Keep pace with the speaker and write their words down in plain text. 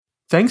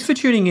Thanks for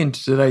tuning in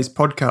to today's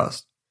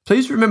podcast.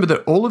 Please remember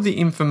that all of the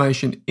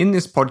information in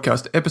this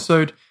podcast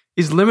episode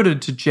is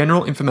limited to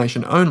general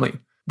information only.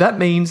 That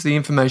means the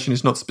information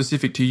is not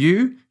specific to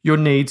you, your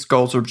needs,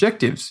 goals, or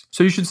objectives,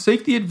 so you should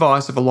seek the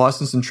advice of a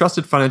licensed and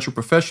trusted financial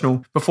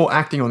professional before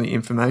acting on the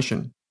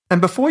information. And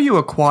before you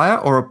acquire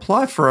or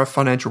apply for a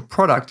financial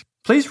product,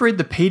 please read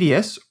the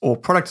PDS or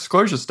product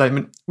disclosure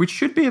statement, which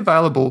should be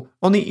available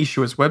on the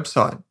issuer's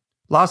website.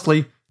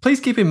 Lastly, please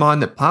keep in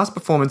mind that past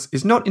performance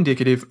is not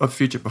indicative of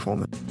future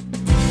performance.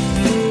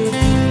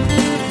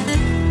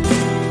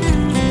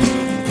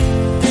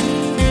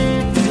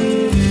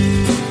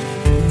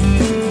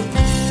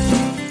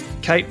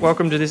 Kate,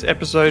 welcome to this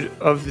episode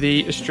of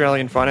the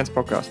Australian Finance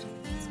Podcast.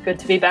 It's good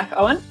to be back,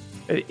 Owen.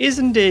 It is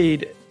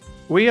indeed.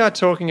 We are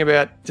talking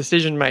about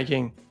decision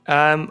making.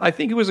 I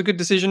think it was a good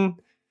decision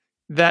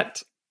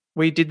that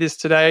we did this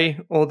today,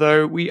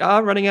 although we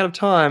are running out of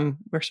time.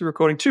 We're actually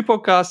recording 2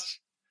 podcasts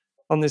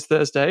on this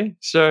Thursday,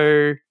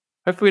 so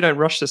hopefully we don't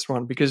rush this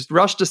one, because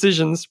rush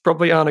decisions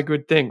probably aren't a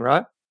good thing,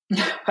 right?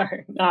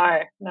 No.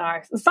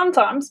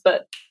 Sometimes,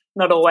 but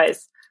not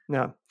always.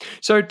 No.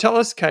 So tell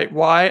us, Kate,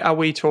 why are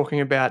we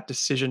talking about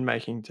decision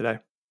making today?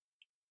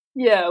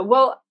 Yeah,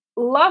 well,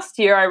 last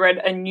year I read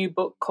a new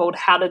book called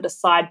How to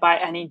Decide by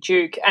Annie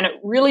Duke, and it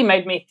really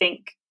made me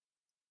think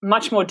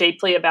much more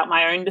deeply about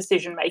my own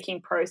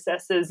decision-making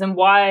processes and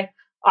why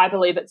I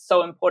believe it's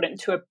so important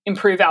to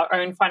improve our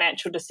own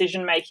financial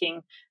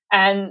decision-making.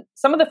 And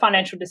some of the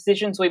financial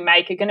decisions we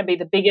make are going to be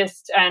the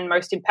biggest and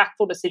most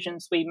impactful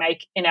decisions we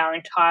make in our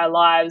entire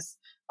lives,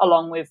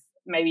 along with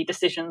maybe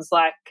decisions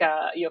like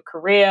your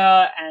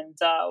career and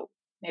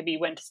maybe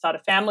when to start a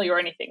family or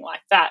anything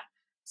like that.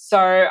 So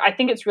I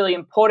think it's really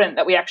important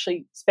that we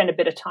actually spend a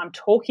bit of time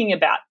talking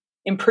about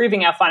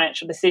improving our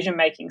financial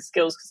decision-making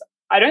skills, because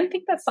I don't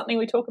think that's something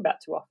we talk about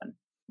too often.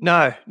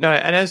 No.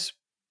 And as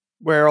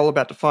we're all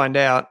about to find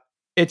out,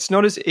 it's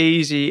not as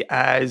easy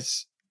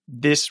as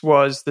this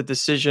was the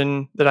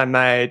decision that I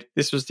made,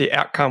 this was the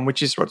outcome,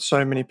 which is what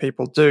so many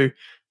people do.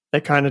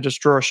 They kind of just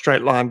draw a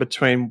straight line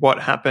between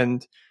what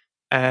happened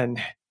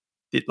and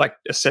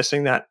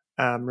assessing that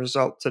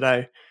result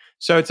today.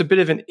 So it's a bit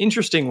of an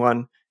interesting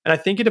one. And I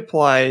think it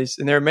applies,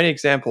 and there are many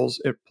examples,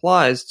 it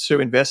applies to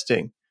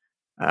investing.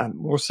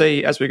 We'll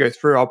see as we go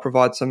through. I'll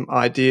provide some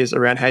ideas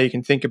around how you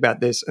can think about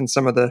this and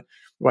some of the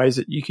ways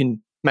that you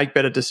can make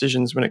better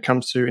decisions when it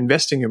comes to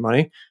investing your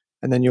money.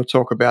 And then you'll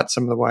talk about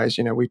some of the ways,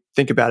 we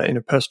think about it in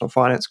a personal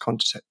finance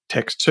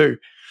context too.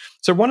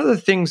 So one of the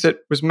things that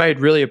was made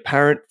really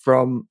apparent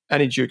from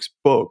Annie Duke's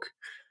book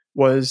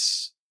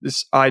was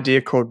this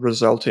idea called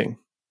resulting.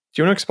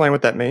 Do you want to explain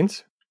what that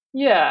means?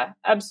 Yeah,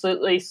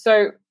 absolutely.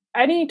 So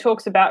Annie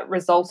talks about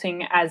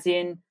resulting as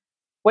in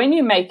when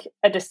you make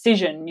a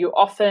decision, you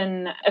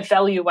often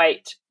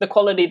evaluate the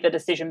quality of the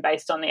decision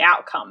based on the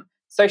outcome.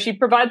 So she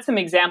provides some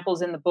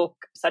examples in the book,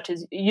 such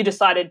as you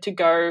decided to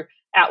go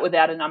out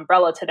without an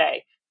umbrella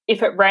today.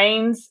 If it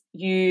rains,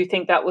 you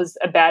think that was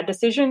a bad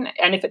decision.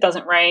 And if it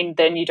doesn't rain,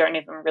 then you don't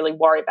even really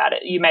worry about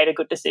it. You made a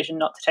good decision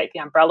not to take the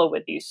umbrella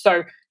with you.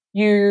 So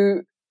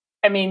the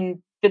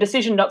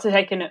decision not to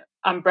take an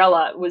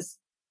umbrella was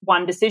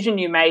one decision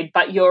you made,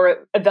 but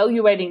you're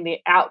evaluating the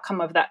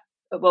outcome of that,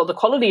 the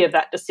quality of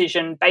that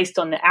decision based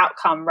on the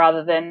outcome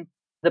rather than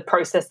the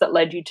process that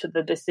led you to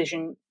the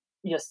decision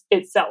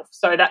itself.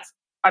 So that's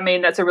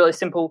a really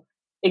simple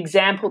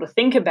example to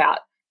think about,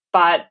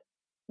 but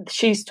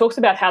she talks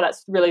about how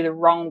that's really the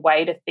wrong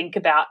way to think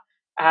about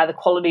the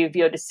quality of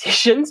your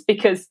decisions,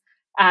 because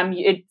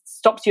it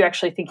stops you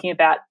actually thinking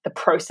about the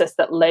process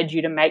that led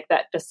you to make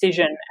that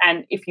decision.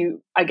 And if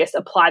you,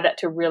 apply that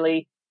to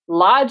really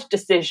large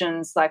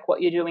decisions like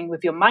what you're doing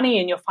with your money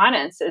and your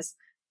finances,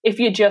 if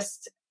you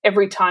just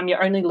every time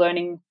you're only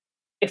learning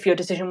if your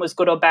decision was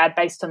good or bad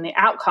based on the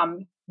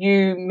outcome,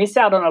 you miss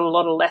out on a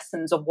lot of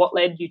lessons of what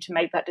led you to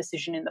make that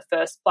decision in the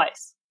first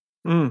place.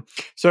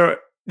 So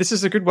this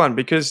is a good one,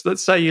 because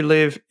let's say you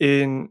live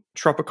in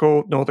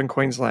tropical northern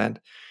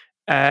Queensland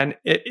and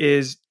it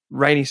is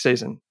rainy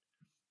season.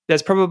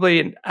 There's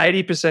probably an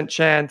 80%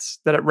 chance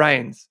that it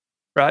rains,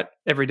 right,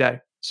 every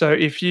day. So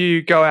if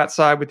you go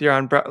outside with your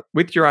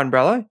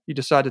umbrella, you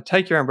decide to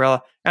take your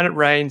umbrella and it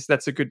rains,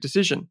 that's a good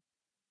decision.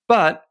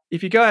 But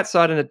if you go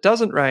outside and it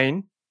doesn't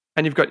rain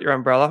and you've got your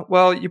umbrella,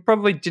 well, you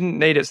probably didn't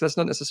need it, so that's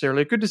not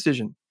necessarily a good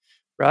decision,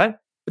 right?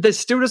 But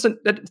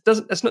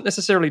that's not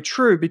necessarily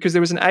true, because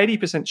there was an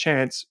 80%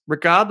 chance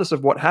regardless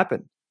of what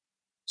happened.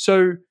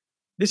 So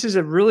this is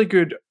a really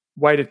good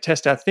way to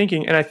test our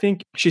thinking. And I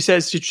think she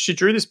says she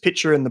drew this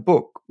picture in the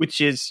book,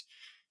 which is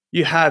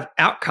you have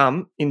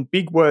outcome in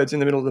big words in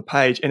the middle of the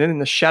page, and then in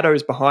the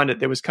shadows behind it,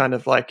 there was kind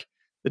of like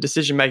the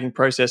decision-making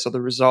process or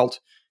the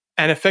result.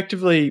 And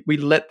effectively, we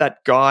let that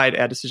guide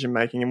our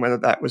decision-making and whether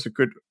that was a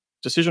good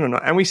decision or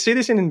not. And we see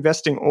this in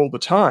investing all the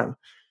time.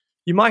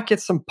 You might get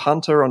some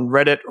punter on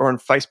Reddit or on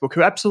Facebook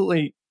who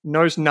absolutely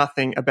knows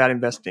nothing about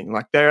investing.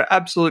 Like, they're an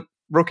absolute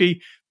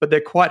rookie, but they're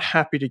quite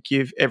happy to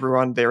give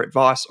everyone their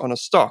advice on a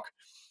stock.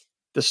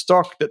 The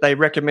stock that they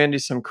recommend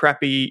is some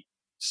crappy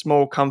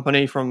small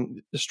company from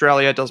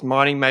Australia, does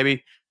mining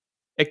maybe.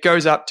 it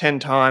goes up 10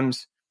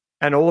 times,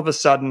 and all of a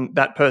sudden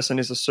that person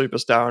is a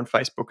superstar on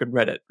Facebook and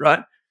Reddit,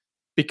 right?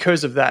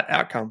 Because of that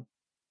outcome.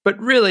 But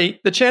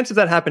really, the chance of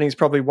that happening is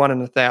probably 1 in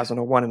 1,000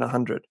 or 1 in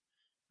 100,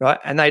 right?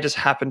 And they just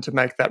happen to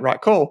make that right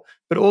call.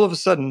 But all of a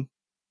sudden,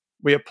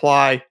 we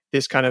apply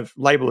this kind of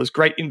label as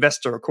great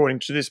investor according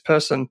to this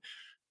person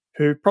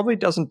who probably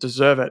doesn't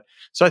deserve it.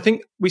 So I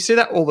think we see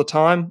that all the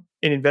time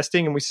in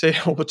investing, and we see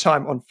it all the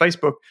time on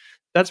Facebook.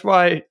 That's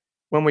why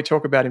when we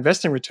talk about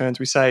investing returns,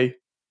 we say,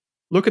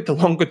 look at the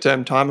longer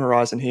term time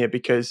horizon here,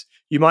 because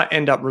you might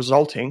end up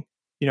resulting,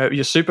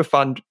 your super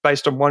fund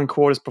based on 1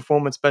 quarter's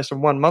performance, based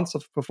on 1 month's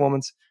of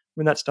performance,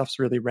 when that stuff's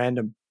really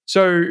random.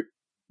 So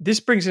this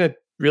brings in a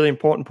really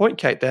important point,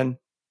 Kate, then.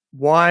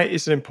 Why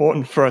is it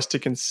important for us to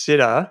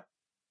consider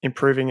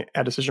improving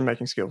our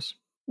decision-making skills?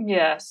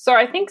 Yeah. So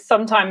I think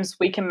sometimes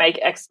we can make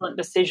excellent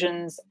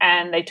decisions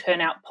and they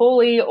turn out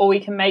poorly, or we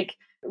can make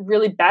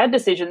really bad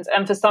decisions.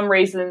 And for some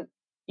reason,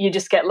 you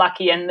just get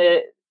lucky and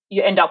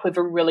you end up with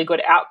a really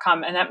good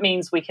outcome. And that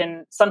means we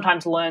can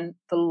sometimes learn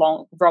the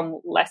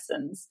wrong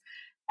lessons.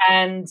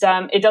 And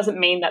it doesn't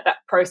mean that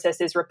process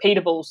is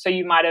repeatable. So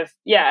you might have,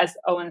 as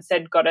Owen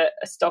said, got a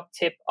stock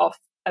tip off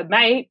a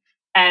mate,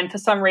 and for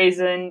some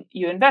reason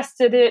you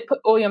invested it, put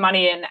all your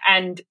money in,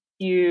 and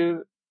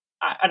your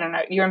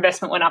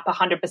investment went up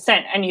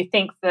 100%, and you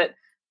think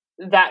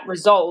that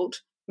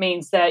result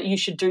means that you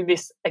should do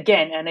this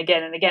again and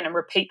again and again and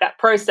repeat that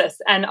process.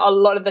 And a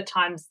lot of the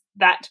times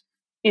that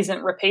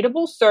isn't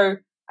repeatable. So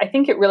I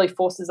think it really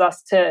forces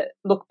us to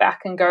look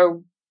back and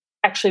go,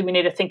 actually, we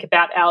need to think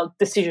about our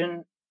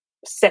decision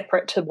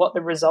separate to what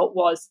the result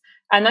was.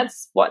 And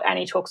that's what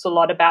Annie talks a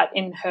lot about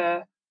in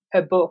her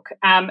book.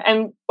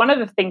 And one of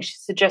the things she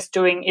suggests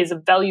doing is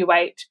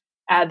evaluate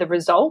the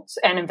results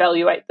and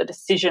evaluate the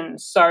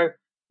decisions. So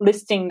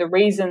listing the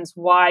reasons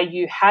why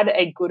you had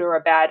a good or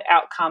a bad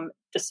outcome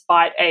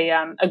despite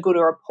a good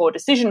or a poor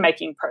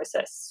decision-making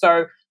process.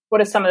 So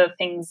what are some of the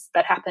things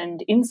that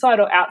happened inside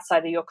or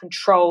outside of your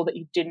control that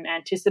you didn't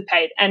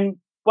anticipate? And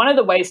one of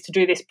the ways to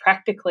do this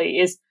practically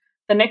is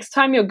the next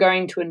time you're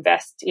going to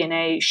invest in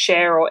a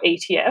share or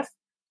ETF,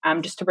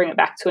 just to bring it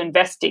back to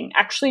investing,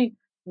 actually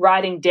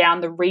writing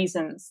down the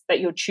reasons that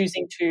you're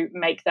choosing to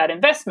make that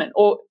investment.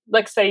 Or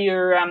let's say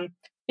you're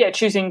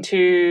choosing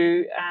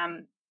to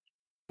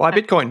buy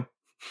Bitcoin.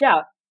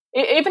 Yeah.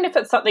 Even if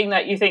it's something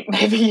that you think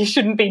maybe you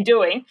shouldn't be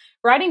doing,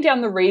 writing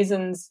down the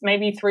reasons,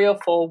 maybe 3 or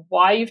 4,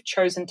 why you've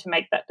chosen to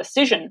make that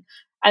decision.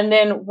 And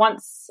then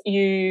once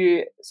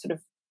you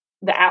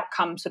the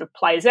outcome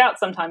plays out,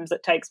 sometimes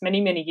it takes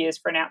many, many years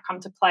for an outcome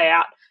to play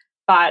out,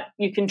 but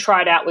you can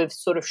try it out with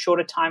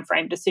shorter time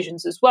frame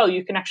decisions as well.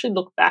 You can actually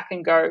look back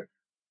and go,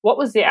 what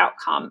was the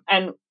outcome?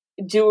 And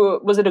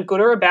was it a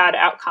good or a bad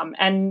outcome?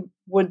 And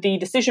would the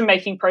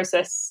decision-making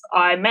process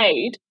I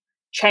made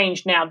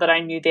change now that I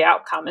knew the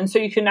outcome? And so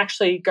you can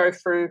actually go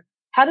through,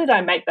 how did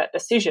I make that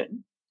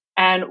decision?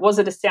 And was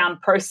it a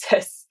sound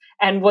process?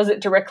 And was it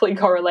directly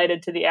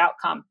correlated to the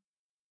outcome?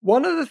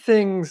 One of the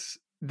things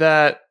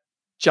that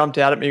jumped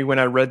out at me when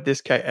I read this,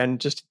 Kate, and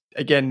just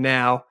again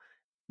now,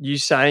 you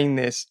saying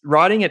this,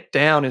 writing it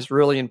down is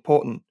really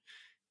important,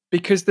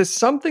 because there's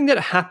something that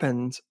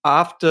happens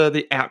after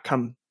the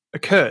outcome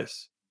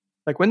occurs.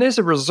 Like when there's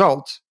a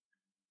result,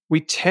 we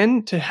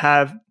tend to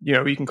have,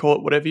 you can call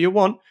it whatever you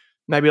want,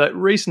 maybe like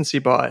recency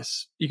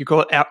bias. You could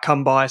call it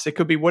outcome bias. It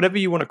could be whatever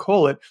you want to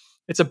call it.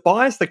 It's a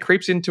bias that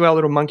creeps into our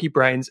little monkey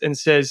brains and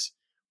says,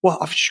 well,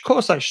 of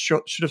course I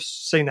should have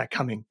seen that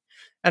coming.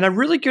 And a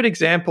really good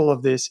example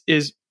of this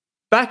is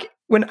back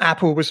when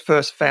Apple was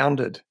first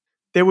founded,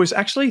 there was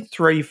actually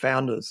 3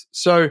 founders.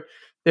 So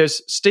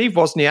there's Steve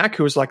Wozniak,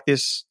 who was like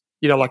this,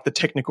 like the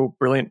technical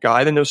brilliant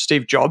guy. Then there was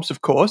Steve Jobs,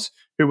 of course,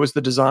 who was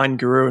the design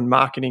guru and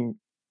marketing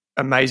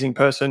amazing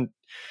person,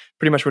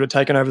 pretty much would have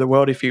taken over the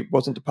world if he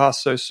wasn't to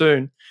pass so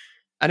soon.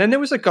 And then there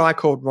was a guy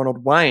called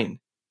Ronald Wayne.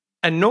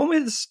 And normally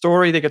the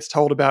story that gets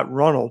told about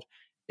Ronald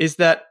is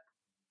that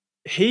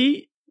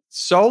he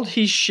sold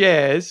his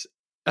shares,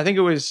 I think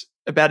it was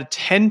about a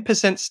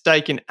 10%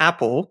 stake in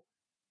Apple.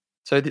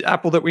 So the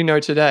Apple that we know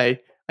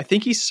today, I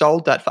think he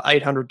sold that for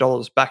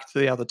 $800 back to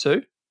the other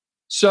 2.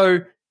 So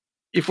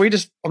if I'm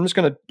just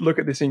going to look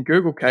at this in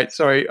Google, Kate.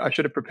 Sorry, I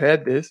should have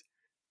prepared this.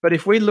 But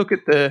if we look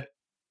at the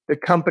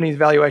company's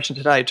valuation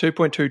today,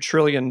 $2.2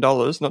 trillion,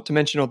 not to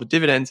mention all the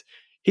dividends,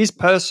 his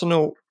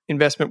personal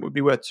investment would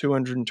be worth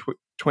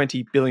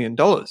 $220 billion.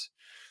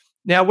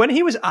 Now, when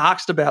he was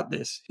asked about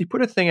this, he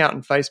put a thing out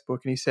on Facebook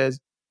and he says,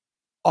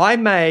 I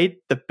made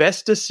the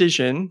best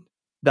decision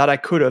that I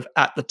could have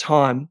at the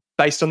time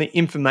based on the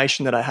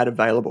information that I had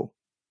available.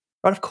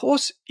 Right? Of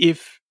course,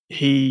 if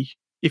he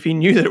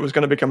knew that it was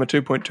going to become a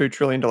 $2.2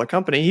 trillion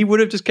company, he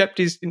would have just kept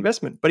his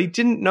investment, but he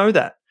didn't know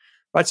that.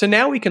 Right? So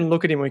now we can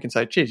look at him and we can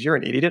say, geez, you're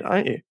an idiot,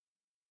 aren't you?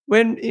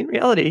 When in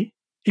reality,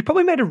 he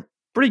probably made a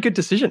pretty good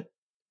decision.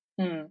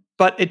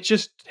 But it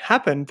just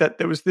happened that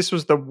this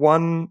was the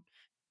 1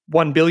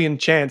 billion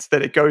chance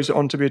that it goes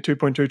on to be a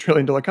 $2.2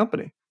 trillion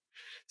company.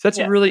 So that's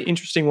a really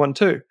interesting one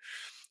too.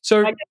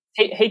 So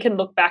he can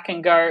look back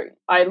and go,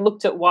 I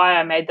looked at why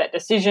I made that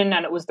decision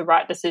and it was the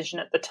right decision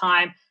at the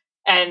time.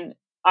 And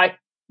I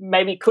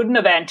maybe couldn't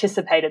have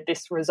anticipated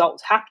this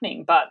result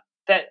happening, but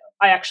that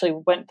I actually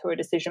went through a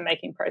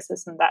decision-making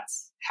process, and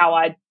that's how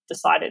I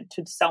decided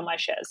to sell my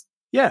shares.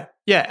 Yeah.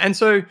 And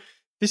so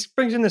this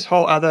brings in this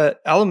whole other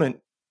element,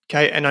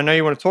 Kate, and I know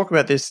you want to talk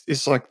about this,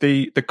 is like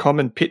the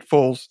common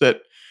pitfalls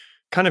that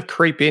kind of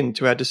creep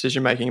into our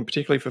decision-making, and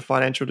particularly for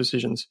financial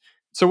decisions.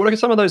 So what are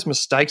some of those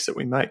mistakes that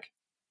we make?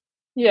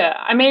 Yeah,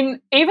 I mean,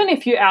 even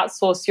if you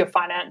outsource your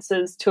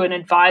finances to an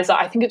advisor,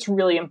 I think it's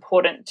really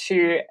important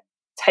to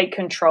take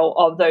control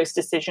of those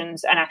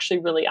decisions and actually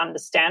really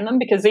understand them,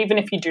 because even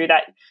if you do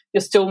that,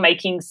 you're still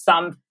making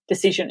some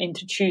decision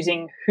into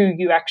choosing who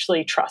you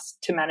actually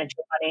trust to manage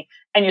your money,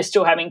 and you're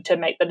still having to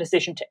make the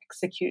decision to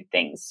execute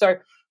things. So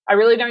I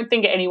really don't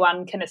think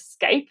anyone can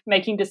escape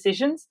making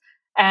decisions.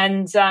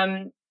 And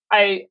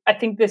I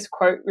think this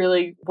quote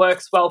really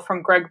works well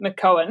from Greg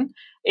McKeown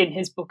in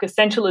his book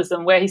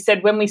Essentialism, where he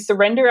said, when we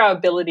surrender our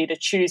ability to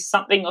choose,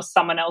 something or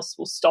someone else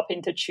will stop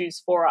in to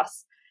choose for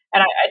us.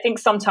 And I think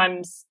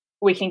sometimes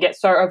we can get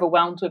so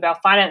overwhelmed with our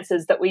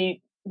finances that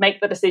we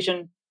make the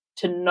decision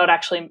to not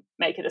actually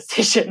make a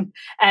decision.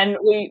 And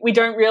we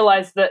don't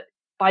realize that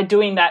by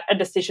doing that, a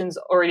decision's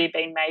already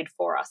been made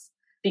for us.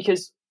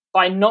 Because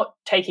by not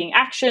taking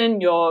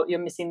action, you're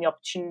missing the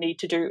opportunity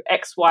to do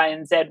X, Y,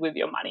 and Z with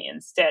your money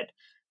instead.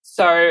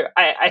 So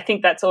I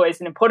think that's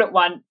always an important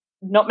one.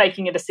 Not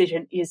making a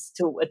decision is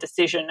still a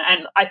decision.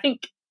 And I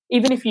think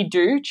even if you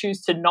do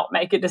choose to not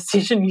make a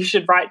decision, you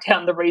should write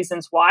down the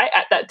reasons why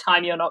at that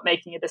time you're not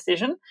making a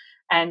decision,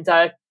 and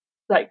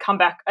come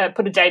back,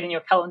 put a date in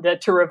your calendar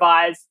to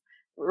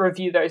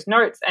review those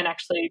notes, and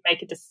actually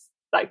make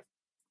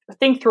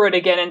think through it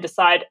again and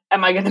decide,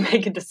 am I going to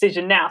make a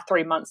decision now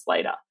 3 months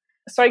later?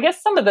 So I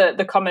guess some of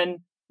the common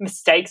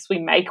mistakes we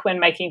make when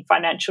making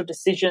financial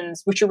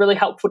decisions, which are really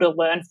helpful to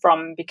learn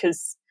from,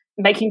 because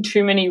making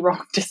too many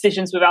wrong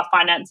decisions with our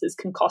finances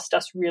can cost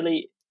us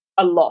really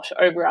a lot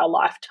over our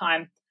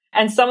lifetime.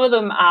 And some of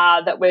them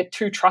are that we're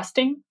too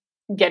trusting,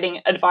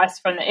 getting advice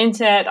from the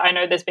internet. I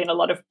know there's been a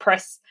lot of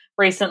press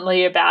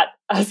recently about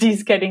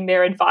Aussies getting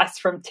their advice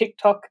from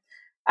TikTok.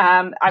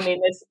 I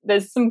mean,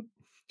 there's some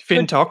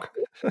FinTok.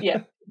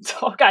 Yeah,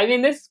 talk. I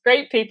mean, there's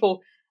great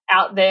people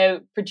out there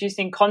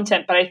producing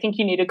content, but I think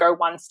you need to go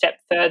one step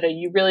further.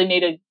 You really need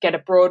to get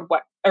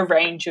a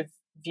range of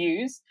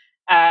views,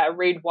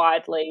 read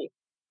widely.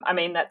 I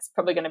mean, that's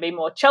probably going to be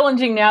more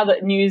challenging now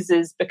that news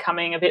is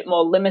becoming a bit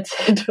more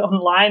limited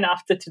online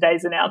after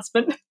today's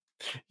announcement.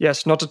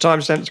 Yes, not to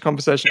timestamp this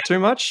conversation too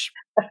much.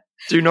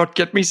 Do not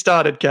get me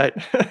started, Kate.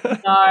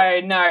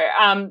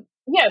 No.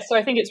 Yeah, so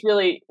I think it's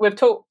really, we've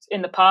talked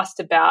in the past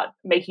about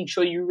making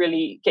sure you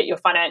really get your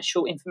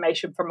financial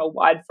information from a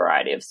wide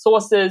variety of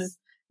sources,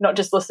 not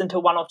just listen to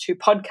one or two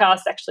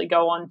podcasts, actually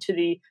go on to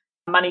the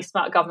Money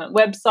Smart Government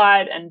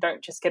website, and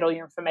don't just get all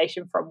your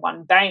information from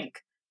one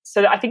bank.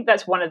 So I think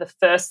that's one of the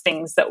first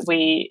things that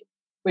we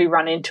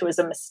run into as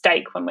a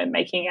mistake when we're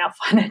making our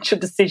financial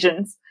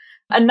decisions.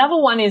 Another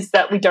one is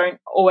that we don't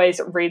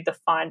always read the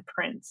fine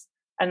print,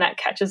 and that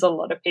catches a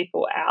lot of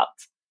people out.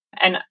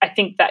 And I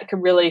think that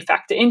could really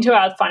factor into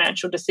our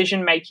financial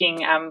decision making,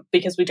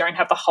 because we don't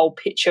have the whole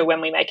picture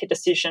when we make a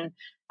decision.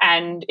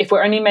 And if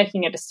we're only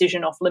making a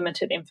decision off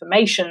limited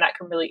information, that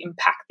can really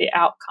impact the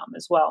outcome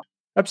as well.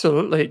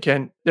 Absolutely, it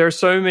can. There are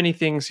so many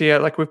things here.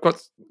 Like we've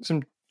got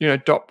some,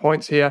 dot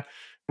points here.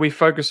 We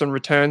focus on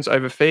returns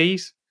over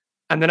fees.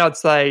 And then I'd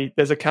say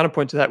there's a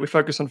counterpoint to that. We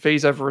focus on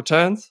fees over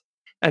returns.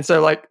 And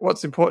so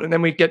what's important? And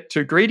then we get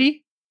too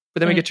greedy, but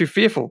then we get too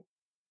fearful.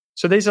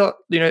 So these are,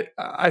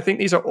 I think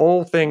these are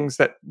all things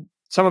that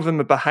some of them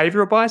are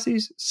behavioral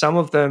biases, some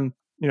of them,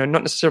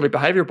 not necessarily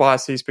behavioral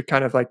biases, but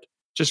kind of like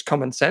just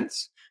common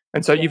sense.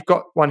 And so you've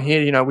got one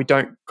here, we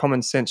don't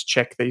common sense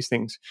check these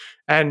things.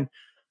 And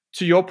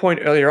to your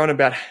point earlier on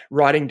about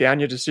writing down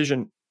your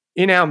decision,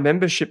 in our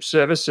membership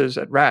services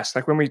at Rask,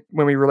 like when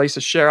we release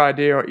a share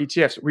idea or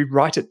ETFs, we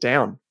write it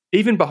down.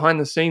 Even behind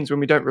the scenes, when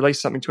we don't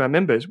release something to our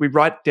members, we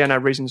write down our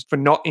reasons for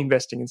not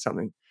investing in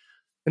something.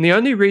 And the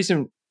only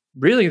reason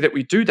really that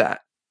we do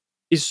that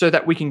is so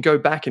that we can go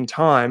back in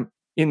time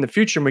in the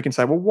future and we can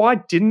say, well, why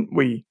didn't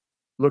we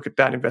look at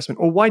that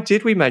investment? Or why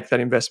did we make that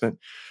investment?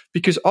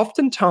 Because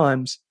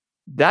oftentimes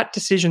that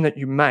decision that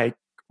you make,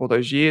 all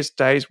those years,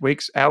 days,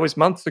 weeks, hours,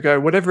 months ago,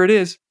 whatever it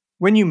is,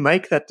 when you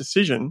make that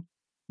decision,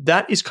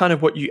 that is kind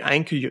of what you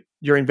anchor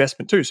your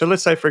investment to. So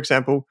let's say, for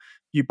example,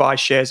 you buy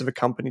shares of a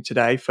company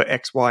today for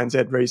X, Y, and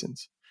Z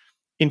reasons.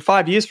 In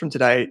 5 years from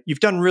today, you've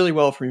done really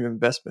well from your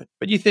investment,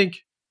 but you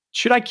think,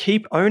 should I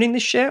keep owning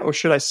this share or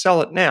should I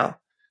sell it now?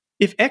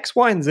 If X,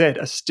 Y, and Z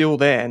are still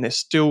there and they're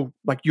still,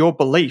 your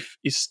belief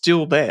is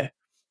still there,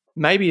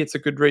 maybe it's a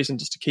good reason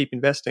just to keep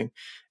investing.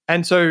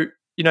 And so,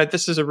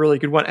 this is a really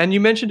good one. And you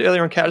mentioned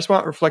earlier on, Kat, I just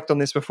want to reflect on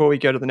this before we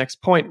go to the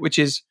next point, which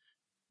is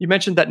you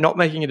mentioned that not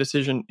making a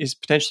decision is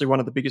potentially one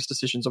of the biggest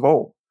decisions of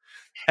all.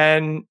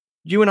 And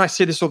you and I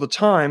see this all the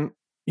time.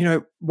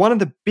 One of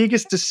the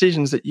biggest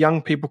decisions that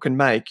young people can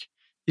make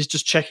is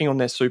just checking on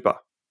their super.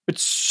 But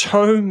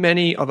so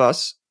many of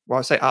us, well,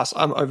 I say us,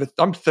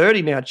 I'm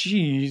 30 now,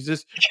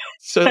 Jesus.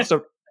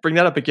 So bring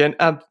that up again.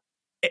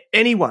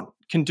 Anyone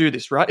can do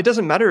this, right? It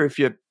doesn't matter if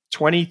you're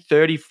 20,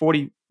 30,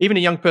 40, even a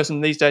young person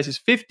these days is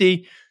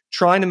 50,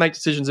 trying to make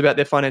decisions about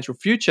their financial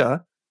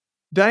future.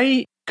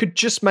 They could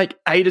just make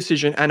a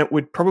decision, and it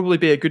would probably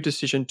be a good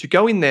decision to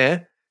go in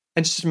there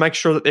and just make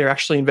sure that they're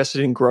actually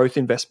invested in growth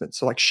investments,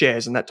 so like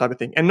shares and that type of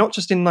thing, and not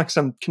just in like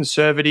some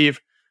conservative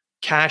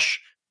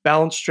cash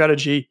balance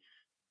strategy,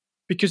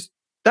 because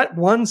that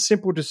one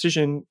simple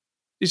decision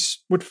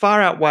would far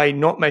outweigh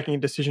not making a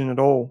decision at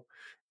all.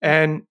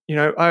 And,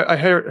 I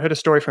heard a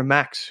story from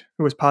Max,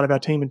 who was part of our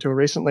team until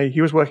recently.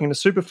 He was working in a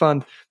super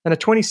fund, and a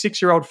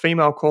 26-year-old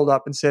female called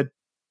up and said,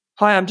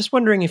 "Hi, I'm just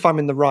wondering if I'm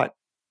in the right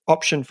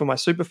option for my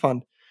super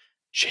fund."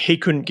 He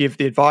couldn't give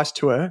the advice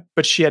to her,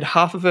 but she had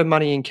half of her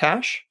money in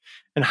cash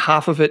and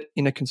half of it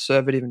in a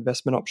conservative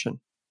investment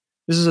option.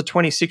 This is a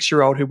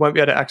 26-year-old who won't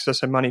be able to access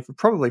her money for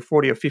probably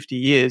 40 or 50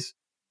 years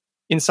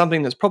in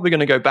something that's probably going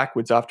to go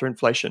backwards after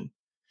inflation.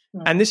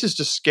 Mm. And this is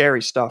just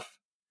scary stuff.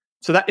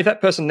 So that if that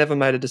person never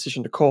made a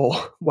decision to call,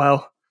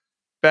 well,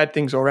 bad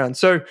things all around.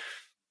 So,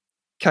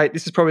 Kate,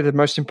 this is probably the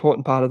most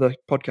important part of the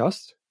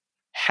podcast.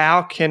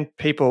 How can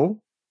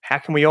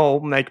we all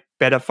make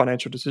better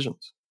financial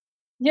decisions?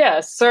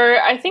 Yeah, so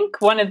I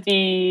think one of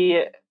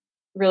the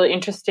really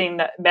interesting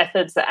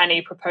methods that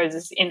Annie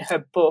proposes in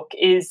her book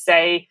is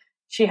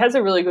she has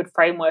a really good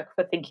framework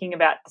for thinking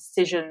about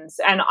decisions.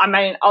 And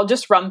I'll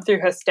just run through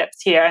her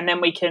steps here, and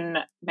then we can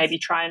maybe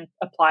try and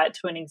apply it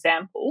to an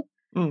example.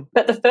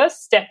 But the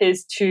first step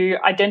is to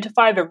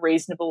identify the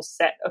reasonable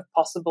set of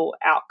possible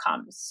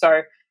outcomes.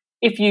 So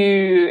if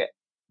you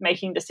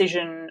making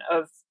decision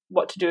of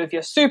what to do with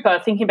your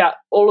super, thinking about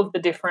all of the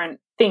different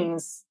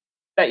things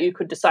that you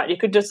could decide. You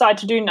could decide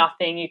to do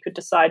nothing. You could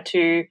decide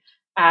to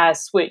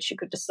switch. You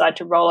could decide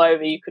to roll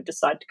over. You could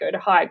decide to go to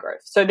higher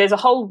growth. So there's a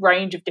whole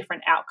range of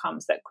different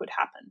outcomes that could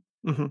happen.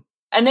 Mm-hmm.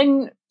 And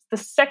then the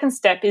second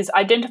step is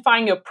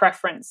identifying your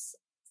preference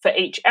for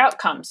each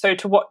outcome. So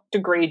to what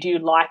degree do you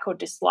like or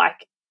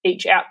dislike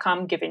each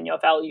outcome given your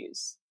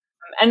values?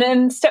 And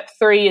then step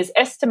 3 is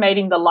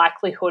estimating the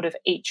likelihood of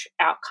each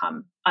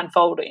outcome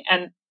unfolding.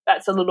 And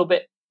that's a little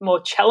bit more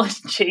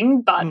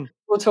challenging, but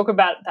we'll talk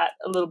about that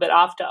a little bit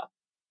after.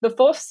 The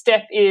fourth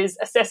step is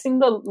assessing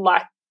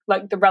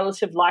the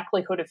relative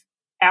likelihood of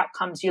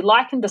outcomes you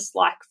like and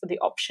dislike for the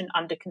option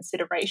under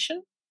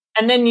consideration.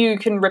 And then you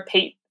can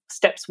repeat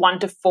steps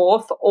 1 to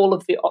 4 for all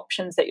of the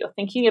options that you're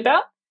thinking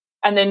about,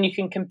 and then you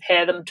can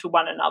compare them to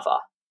one another.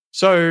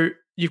 So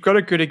you've got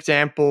a good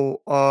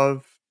example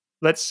of,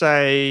 let's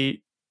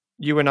say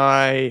you and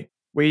I,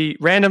 we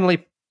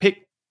randomly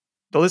pick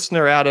the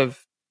listener out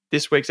of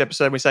this week's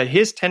episode and we say,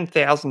 here's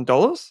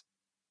 $10,000.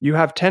 You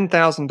have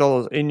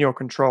 $10,000 in your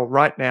control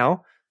right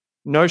now,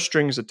 no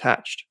strings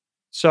attached.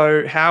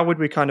 So how would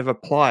we kind of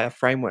apply a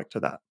framework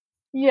to that?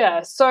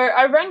 Yeah, so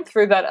I ran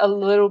through that a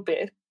little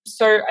bit.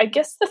 So I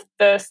guess the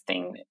first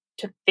thing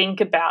to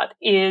think about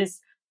is,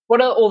 what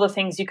are all the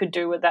things you could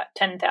do with that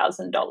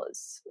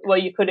 $10,000? Well,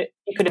 you could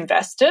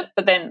invest it,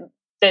 but then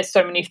there's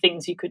so many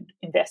things you could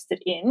invest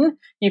it in.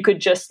 You could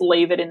just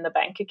leave it in the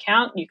bank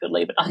account. You could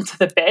leave it under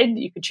the bed.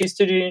 You could choose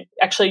to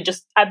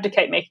just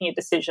abdicate making a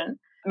decision.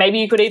 Maybe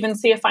you could even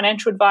see a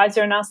financial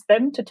advisor and ask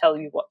them to tell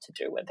you what to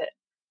do with it.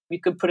 You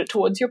could put it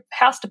towards your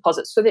house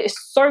deposit. So there's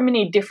so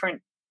many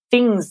different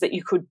things that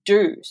you could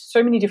do,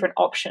 so many different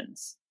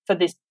options for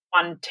this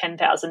one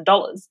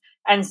 $10,000.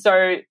 And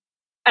so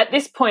at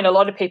this point, a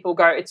lot of people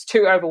go, it's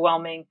too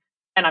overwhelming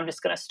and I'm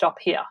just going to stop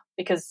here,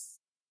 because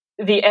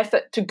the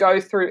effort to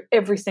go through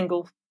every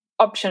single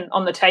option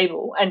on the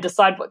table and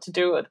decide what to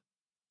do with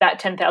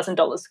that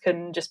 $10,000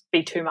 can just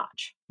be too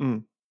much.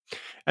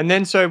 And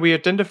then so we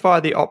identify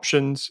the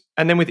options,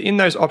 and then within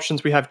those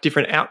options, we have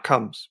different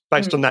outcomes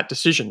based on that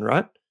decision,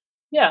 right?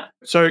 Yeah.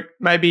 So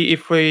maybe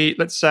if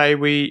let's say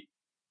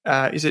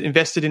is it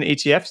invested in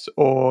ETFs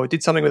or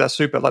did something with our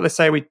super? Like let's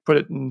say we put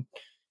it in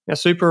our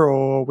super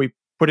or we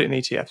put it in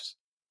ETFs.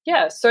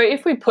 Yeah, so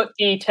if we put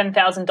the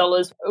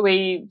 $10,000,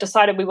 we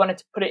decided we wanted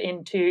to put it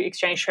into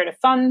exchange traded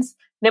funds,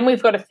 then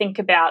we've got to think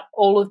about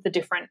all of the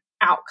different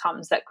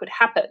outcomes that could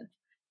happen.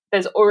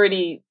 There's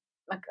already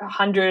like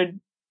 100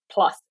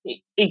 plus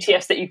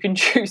ETFs that you can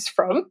choose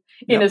from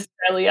in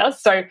Australia.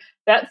 So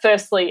that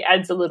firstly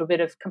adds a little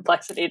bit of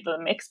complexity to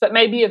the mix, but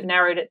maybe you've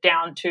narrowed it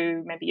down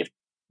to maybe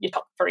your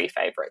top 3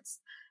 favorites.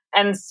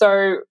 And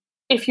so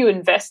if you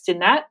invest in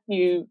that,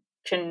 you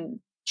can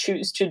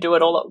choose to do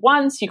it all at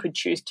once. You could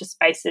choose to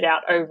space it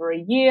out over a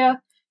year.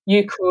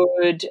 You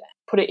could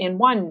put it in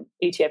one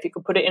ETF. You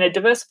could put it in a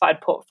diversified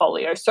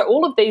portfolio. So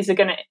all of these are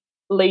going to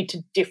lead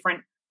to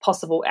different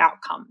possible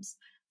outcomes.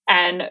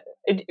 And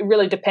it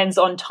really depends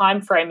on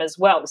time frame as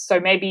well. So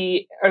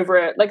maybe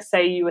let's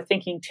say you were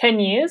thinking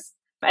 10 years,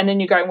 and then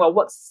you're going, well,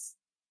 what's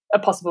a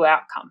possible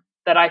outcome?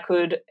 That I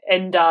could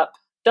end up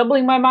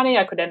doubling my money.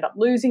 I could end up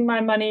losing my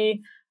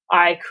money.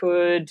 I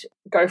could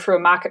go through a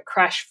market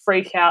crash,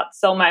 freak out,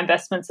 sell my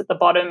investments at the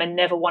bottom and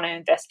never want to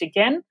invest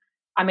again.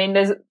 I mean,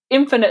 there's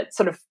infinite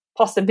sort of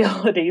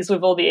possibilities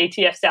with all the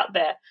ETFs out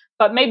there,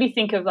 but maybe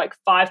think of like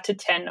 5 to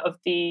 10 of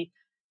the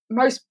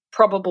most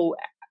probable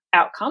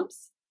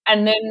outcomes.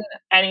 And then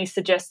Annie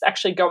suggests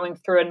actually going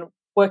through and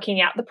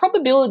working out the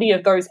probability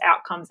of those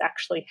outcomes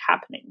actually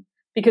happening.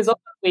 Because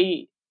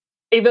often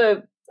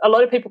a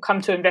lot of people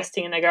come to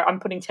investing and they go, I'm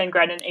putting 10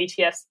 grand in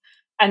ETFs,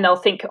 and they'll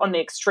think on the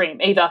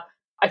extreme, either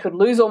I could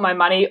lose all my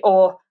money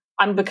or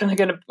I'm going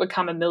to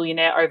become a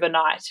millionaire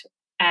overnight.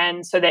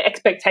 And so their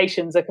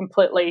expectations are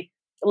completely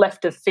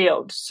left of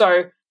field.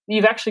 So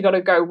you've actually got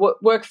to go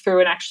work through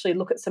and actually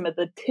look at some of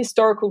the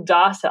historical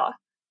data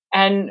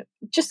and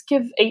just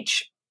give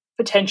each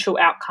potential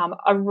outcome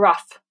a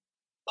rough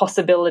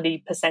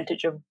possibility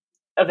percentage of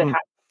it happening.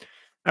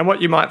 And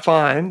what you might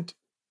find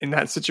in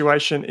that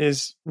situation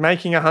is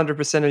making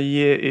 100% a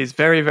year is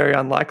very, very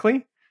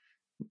unlikely.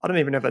 I don't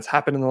even know if that's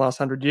happened in the last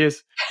 100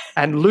 years.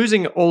 And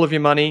losing all of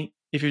your money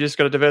if you've just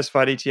got a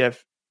diversified ETF,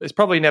 it's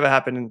probably never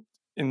happened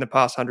in the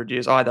past 100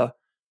 years either.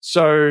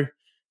 So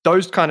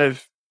those kind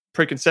of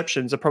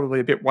preconceptions are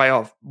probably a bit way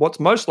off. What's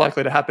most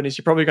likely to happen is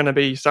you're probably going to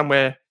be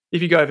somewhere,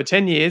 if you go over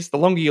 10 years, the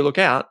longer you look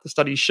out, the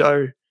studies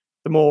show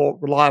the more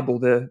reliable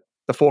the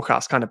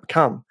forecasts kind of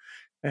become.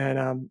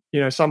 And,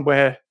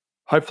 somewhere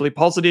hopefully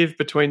positive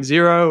between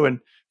 0 and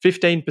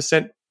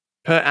 15%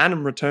 per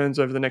annum returns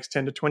over the next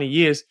 10 to 20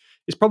 years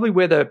is probably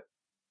where the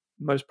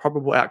most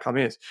probable outcome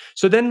is.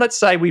 So then let's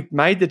say we've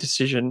made the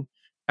decision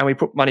and we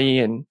put money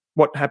in.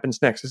 What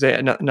happens next? Is there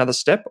another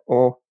step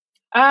or?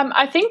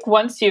 I think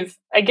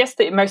I guess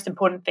the most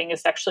important thing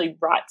is to actually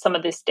write some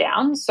of this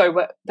down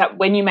so that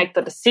when you make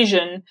the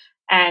decision,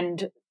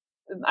 and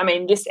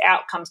this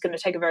outcome is going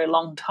to take a very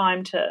long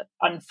time to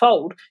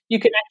unfold, you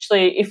can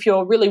actually, if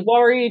you're really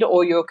worried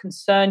or you're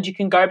concerned, you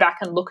can go back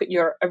and look at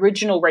your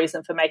original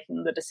reason for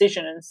making the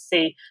decision and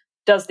see,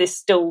 does this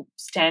still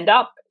stand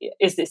up?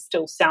 Is this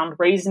still sound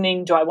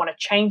reasoning? Do I want to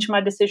change my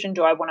decision?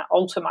 Do I want to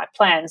alter my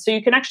plan? So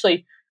you can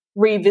actually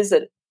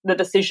revisit the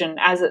decision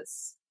as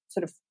it's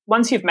sort of,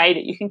 once you've made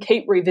it, you can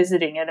keep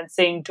revisiting it and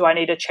seeing, do I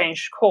need to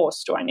change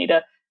course? Do I need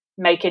to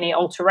make any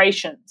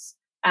alterations?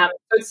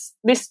 It's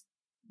this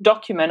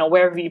document or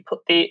wherever you put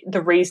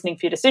the reasoning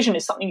for your decision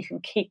is something you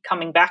can keep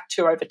coming back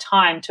to over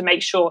time to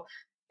make sure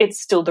it's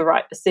still the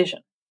right decision.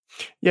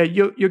 Yeah,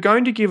 you're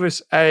going to give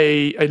us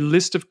a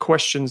list of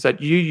questions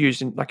that you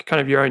use in like kind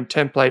of your own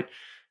template.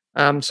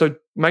 So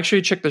make sure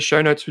you check the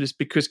show notes for this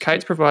because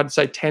Kate's provided,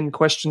 say, 10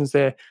 questions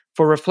there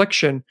for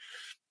reflection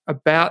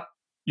about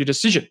your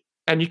decision.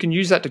 And you can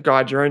use that to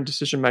guide your own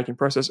decision-making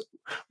process.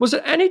 Was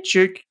it Annie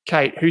Duke,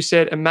 Kate, who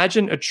said,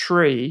 imagine a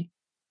tree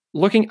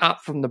looking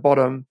up from the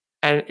bottom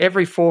and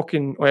every fork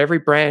or every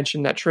branch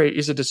in that tree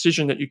is a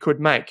decision that you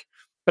could make.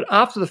 But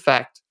after the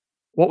fact,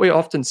 what we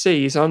often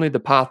see is only the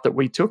path that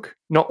we took,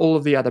 not all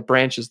of the other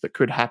branches that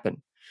could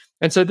happen.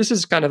 And so this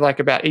is kind of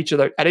like about each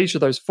of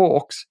those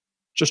forks,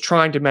 just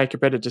trying to make a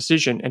better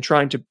decision and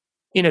trying to,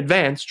 in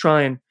advance,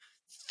 try and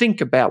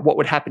think about what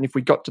would happen if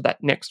we got to that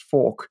next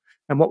fork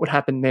and what would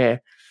happen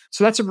there.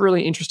 So that's a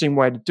really interesting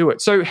way to do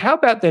it. So how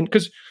about then,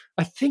 because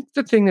I think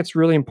the thing that's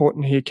really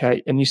important here,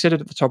 Kate, and you said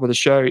it at the top of the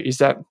show, is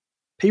that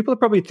people are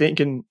probably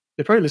thinking,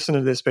 they're probably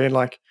listening to this being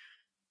like,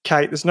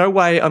 Kate, there's no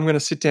way I'm going to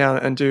sit down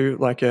and do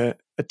like a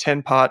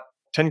 10-part,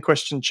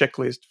 10-question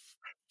checklist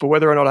for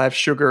whether or not I have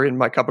sugar in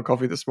my cup of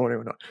coffee this morning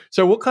or not.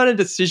 So what kind of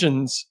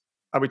decisions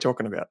are we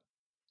talking about?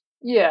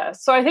 Yeah,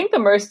 so I think the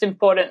most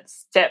important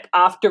step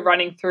after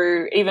running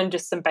through even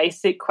just some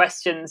basic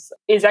questions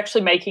is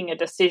actually making a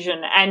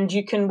decision. And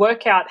you can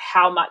work out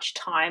how much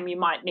time you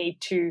might need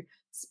to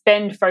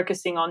spend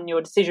focusing on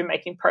your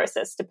decision-making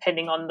process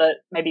depending on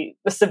maybe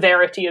the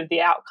severity of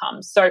the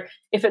outcomes. So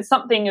if it's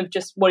something of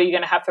just what are you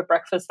going to have for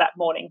breakfast that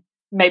morning,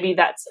 maybe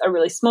that's a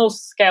really small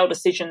scale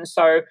decision,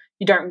 so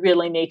you don't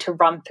really need to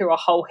run through a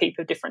whole heap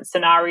of different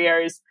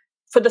scenarios.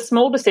 For the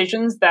small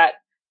decisions that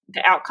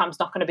the outcome's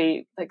not going to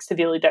be like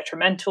severely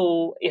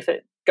detrimental if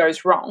it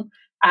goes wrong,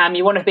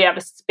 you want to be able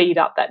to speed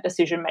up that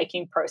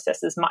decision-making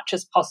process as much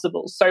as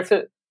possible. So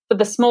for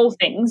the small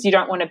things, you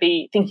don't want to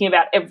be thinking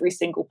about every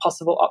single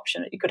possible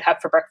option that you could have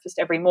for breakfast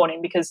every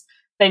morning because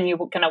then you're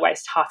going to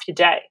waste half your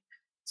day.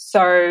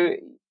 So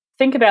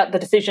think about the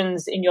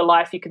decisions in your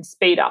life you can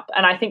speed up.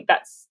 And I think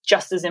that's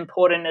just as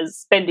important as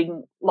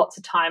spending lots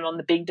of time on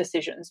the big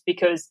decisions,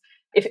 because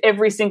if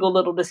every single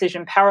little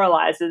decision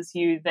paralyzes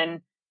you,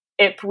 then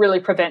it really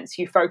prevents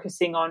you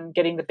focusing on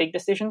getting the big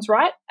decisions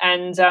right.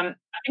 And I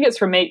think it's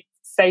Ramit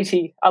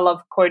Sethi, I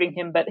love quoting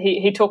him, but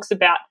he talks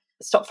about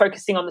stop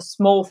focusing on the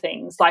small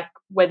things, like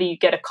whether you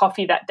get a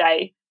coffee that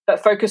day,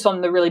 but focus on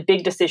the really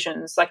big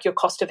decisions, like your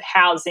cost of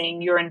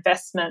housing, your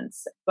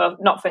investments, well,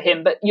 not for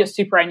him, but your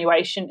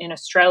superannuation in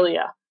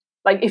Australia.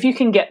 Like if you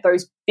can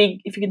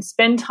if you can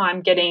spend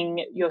time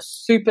getting your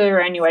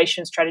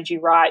superannuation strategy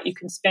right, you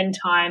can spend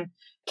time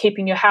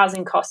keeping your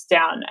housing costs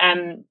down,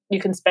 and you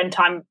can spend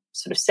time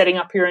sort of setting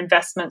up your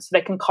investments so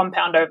they can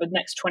compound over the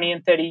next 20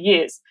 and 30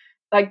 years.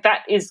 Like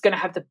that is going to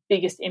have the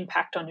biggest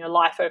impact on your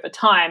life over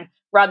time,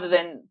 rather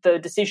than the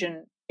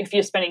decision if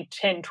you're spending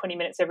 10, 20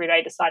 minutes every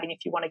day deciding if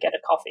you want to get a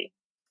coffee.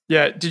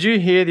 Yeah. Did you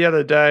hear the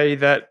other day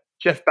that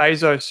Jeff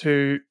Bezos,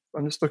 who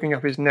I'm just looking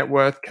up his net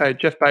worth. Okay,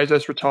 Jeff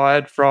Bezos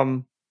retired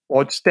from,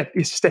 or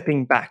is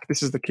stepping back.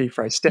 This is the key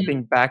phrase,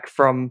 stepping back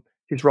from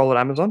his role at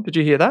Amazon. Did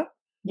you hear that?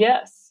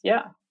 Yes.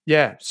 Yeah.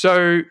 Yeah.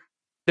 So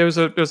there was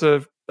a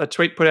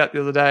tweet put out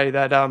the other day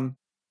that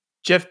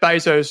Jeff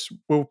Bezos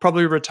will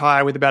probably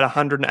retire with about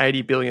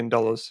 $180 billion.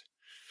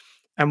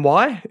 And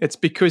why? It's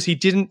because he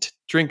didn't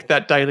drink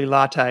that daily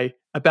latte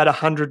about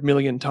 100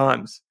 million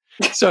times.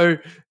 So,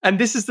 and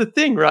this is the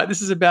thing, right?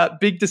 This is about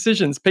big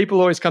decisions.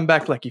 People always come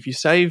back like, if you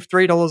save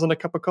 $3 on a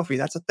cup of coffee,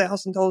 that's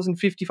 $1,000 in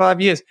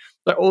 55 years.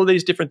 Like all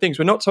these different things.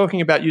 We're not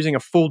talking about using a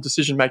full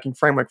decision-making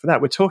framework for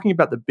that. We're talking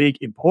about the big,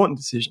 important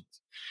decisions.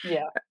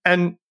 Yeah.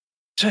 And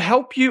to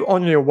help you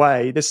on your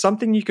way, there's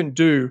something you can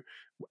do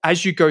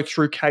as you go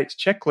through Kate's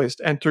checklist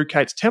and through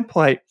Kate's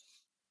template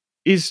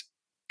is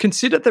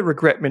consider the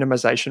regret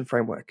minimization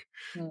framework.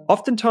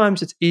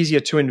 Oftentimes, it's easier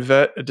to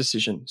invert a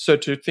decision. So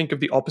to think of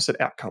the opposite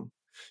outcome.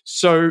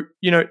 So,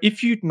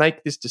 if you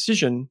make this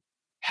decision,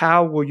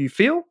 how will you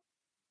feel?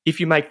 If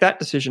you make that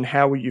decision,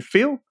 how will you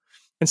feel?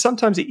 And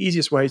sometimes the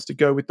easiest way is to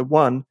go with the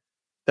one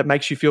that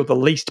makes you feel the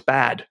least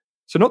bad.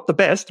 So not the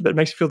best, but it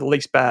makes you feel the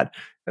least bad.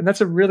 And that's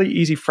a really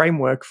easy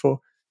framework for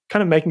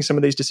kind of making some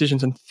of these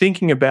decisions and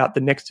thinking about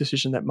the next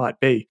decision that might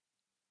be.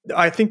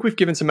 I think we've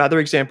given some other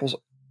examples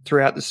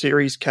throughout the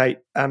series, Kate,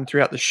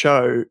 throughout the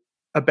show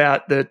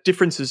about the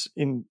differences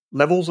in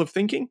levels of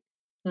thinking.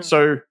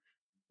 So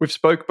we've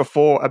spoke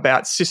before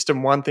about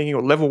system 1 thinking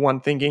or level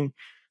 1 thinking,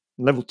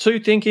 level 2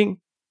 thinking,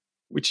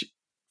 which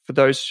for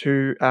those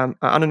who are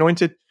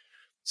unanointed,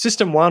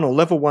 system 1 or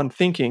level 1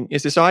 thinking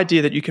is this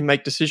idea that you can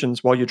make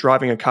decisions while you're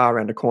driving a car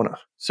around a corner.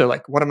 So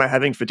like, what am I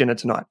having for dinner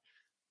tonight?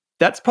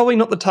 That's probably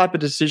not the type of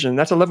decision.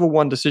 That's a level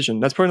 1 decision.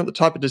 That's probably not the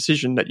type of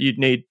decision that you'd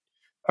need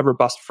a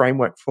robust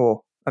framework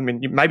for. I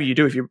mean, maybe you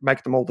do if you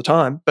make them all the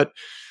time, but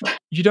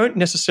you don't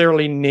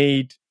necessarily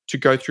need to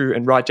go through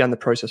and write down the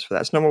process for that.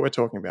 That's not what we're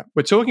talking about.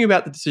 We're talking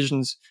about the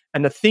decisions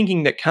and the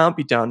thinking that can't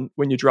be done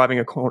when you're driving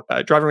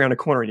around a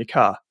corner in your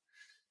car.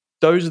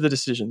 Those are the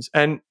decisions.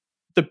 And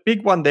the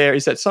big one there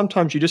is that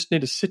sometimes you just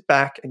need to sit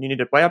back and you need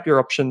to weigh up your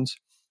options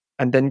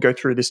and then go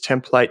through this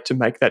template to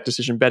make that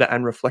decision better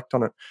and reflect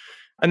on it.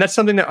 And that's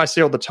something that I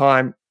see all the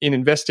time in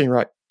investing,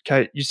 right?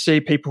 Okay, you see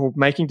people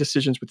making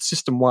decisions with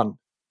system 1.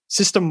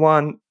 System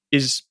 1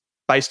 is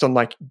based on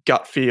like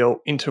gut feel,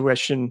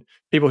 intuition,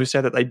 people who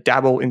say that they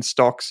dabble in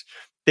stocks.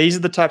 These are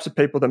the types of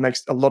people that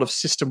makes a lot of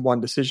system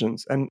 1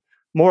 decisions. And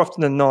more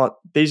often than not,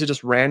 these are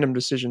just random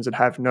decisions that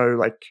have no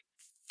like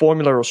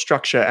formula or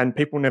structure and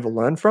people never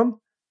learn from.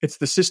 It's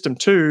the system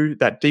 2,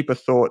 that deeper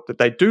thought that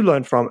they do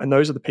learn from. And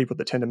those are the people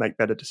that tend to make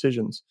better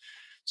decisions.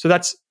 So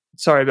that's,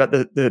 sorry about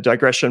the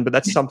digression, but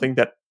that's something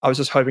that I was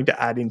just hoping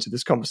to add into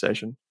this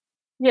conversation.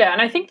 Yeah,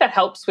 and I think that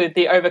helps with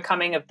the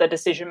overcoming of the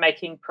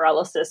decision-making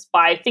paralysis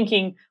by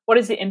thinking, what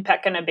is the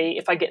impact going to be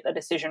if I get the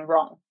decision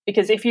wrong?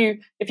 Because if you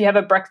have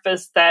a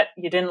breakfast that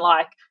you didn't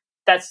like,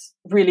 that's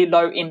really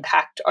low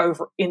impact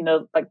over in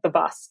the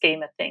vast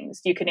scheme of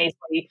things. You can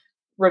easily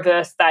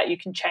reverse that, you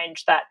can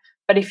change that.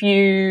 But if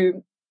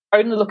you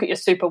only look at your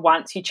super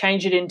once, you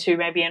change it into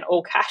maybe an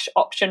all cash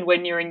option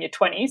when you're in your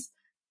 20s,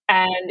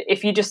 and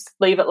if you just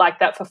leave it like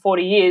that for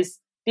 40 years,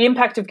 the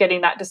impact of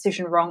getting that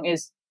decision wrong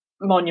is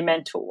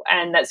monumental,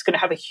 and that's going to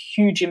have a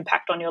huge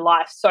impact on your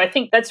life. So I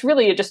think that's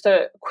really just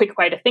a quick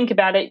way to think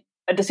about it.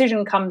 A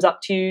decision comes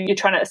up to you, you're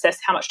trying to assess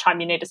how much time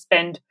you need to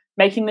spend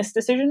making this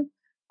decision.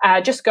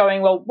 Just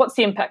going, well, what's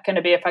the impact going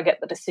to be if I get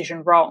the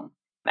decision wrong?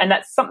 And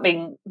that's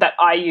something that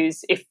I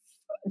use if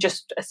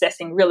just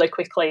assessing really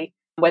quickly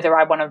whether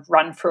I want to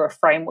run through a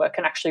framework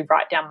and actually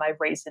write down my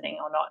reasoning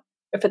or not.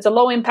 If it's a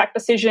low impact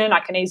decision, I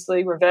can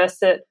easily reverse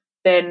it.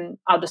 Then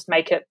I'll just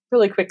make it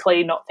really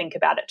quickly, not think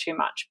about it too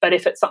much. But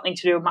if it's something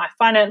to do with my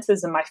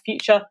finances and my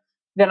future,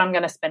 then I'm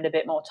going to spend a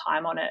bit more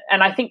time on it.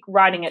 And I think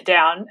writing it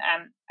down,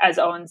 as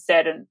Owen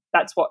said, and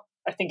that's what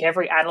I think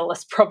every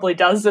analyst probably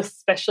does,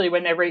 especially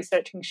when they're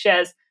researching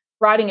shares,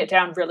 writing it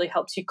down really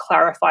helps you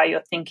clarify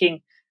your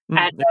thinking.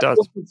 And it does.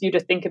 Forces you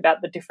to think about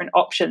the different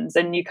options,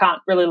 and you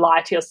can't really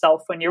lie to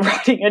yourself when you're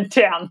writing it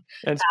down.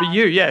 And it's for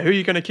you, yeah. Who are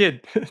you going to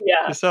kid?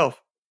 Yeah.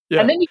 Yourself.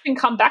 Yeah. And then you can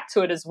come back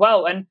to it as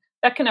well. And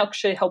that can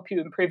actually help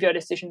you improve your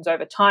decisions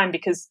over time,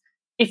 because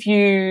if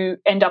you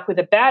end up with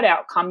a bad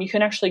outcome, you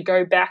can actually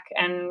go back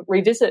and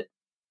revisit,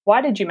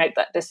 why did you make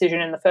that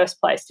decision in the first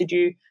place? Did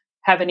you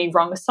have any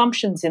wrong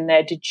assumptions in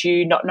there? Did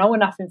you not know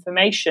enough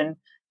information?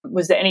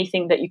 Was there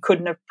anything that you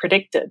couldn't have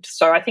predicted?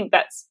 So I think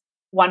that's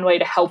one way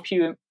to help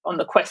you on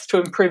the quest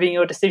to improving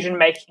your decision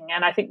making.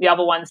 And I think the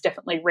other one's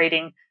definitely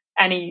reading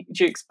Annie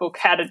Duke's book,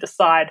 How to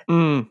Decide.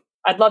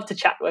 I'd love to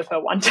chat with her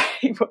one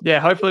day.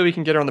 Yeah, hopefully we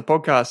can get her on the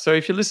podcast. So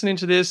if you're listening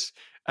to this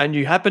and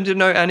you happen to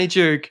know Annie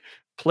Duke,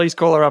 please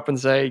call her up and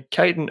say,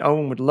 Kate and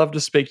Owen would love to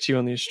speak to you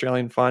on the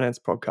Australian Finance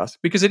Podcast,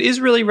 because it is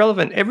really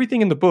relevant.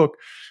 Everything in the book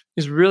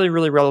is really,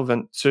 really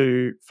relevant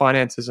to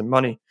finances and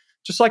money.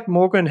 Just like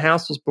Morgan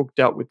Housel's book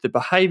dealt with the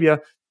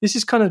behavior, this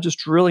is kind of just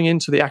drilling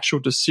into the actual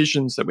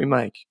decisions that we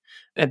make.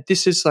 And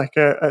this is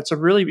it's a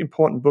really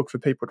important book for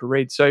people to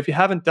read. So if you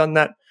haven't done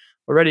that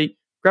already,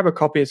 grab a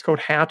copy. It's called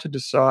How to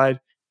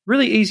Decide.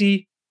 Really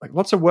easy, like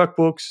lots of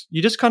workbooks.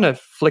 You just kind of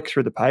flick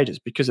through the pages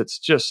because it's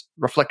just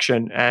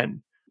reflection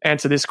and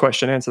answer this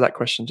question, answer that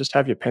question. Just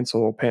have your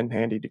pencil or pen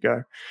handy to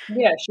go.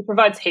 Yeah, she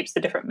provides heaps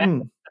of different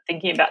methods for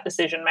thinking about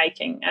decision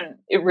making, and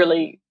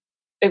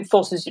it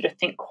forces you to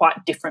think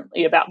quite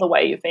differently about the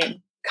way you've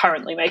been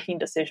currently making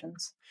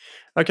decisions.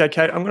 Okay,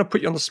 Kate, I'm going to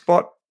put you on the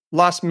spot.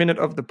 Last minute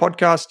of the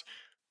podcast.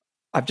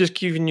 I've just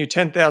given you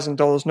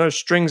 $10,000, no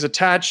strings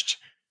attached.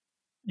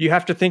 You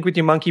have to think with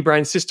your monkey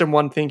brain, system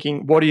one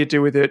thinking, what do you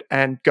do with it?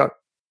 And go.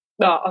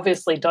 Oh,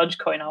 obviously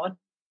Dogecoin, Owen.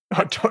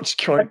 Oh,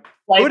 Dogecoin.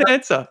 Good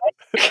answer.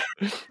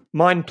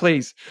 Mine,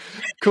 please.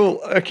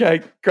 Cool.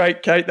 Okay,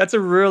 great, Kate. That's a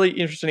really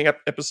interesting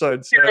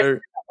episode. So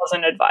that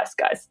wasn't advice,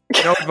 guys.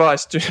 No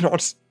advice. Do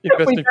not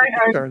invest in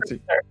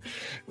cryptocurrency.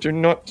 Do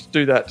not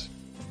do that.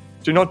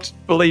 Do not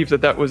believe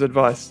that was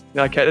advice.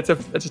 Okay, that's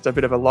just a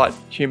bit of a light,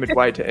 humid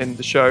way to end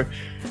the show.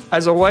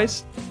 As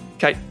always,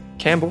 Kate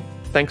Campbell,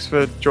 thanks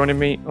for joining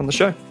me on the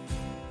show.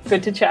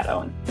 Good to chat,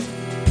 Owen.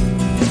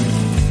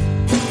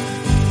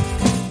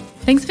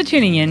 Thanks for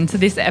tuning in to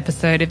this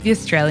episode of the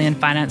Australian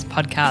Finance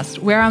Podcast,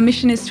 where our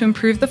mission is to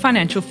improve the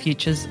financial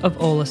futures of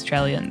all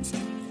Australians.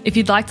 If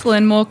you'd like to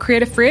learn more,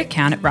 create a free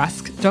account at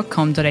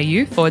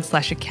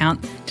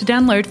rask.com.au/account to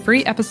download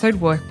free episode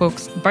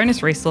workbooks,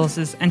 bonus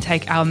resources, and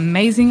take our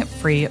amazing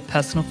free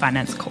personal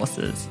finance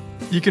courses.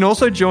 You can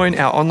also join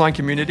our online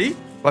community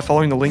by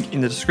following the link in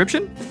the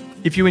description.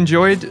 If you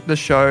enjoyed the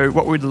show,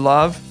 what we'd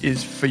love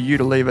is for you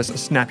to leave us a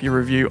snappy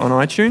review on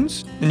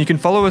iTunes. And you can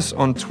follow us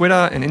on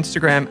Twitter and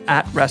Instagram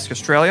at Rask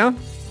Australia.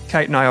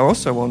 Kate and I are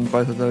also on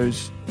both of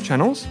those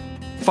channels.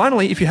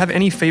 Finally, if you have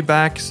any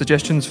feedback,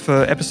 suggestions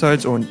for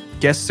episodes or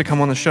guests to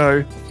come on the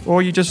show,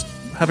 or you just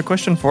have a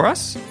question for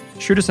us,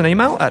 shoot us an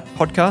email at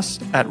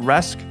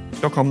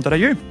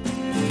podcast@rask.com.au.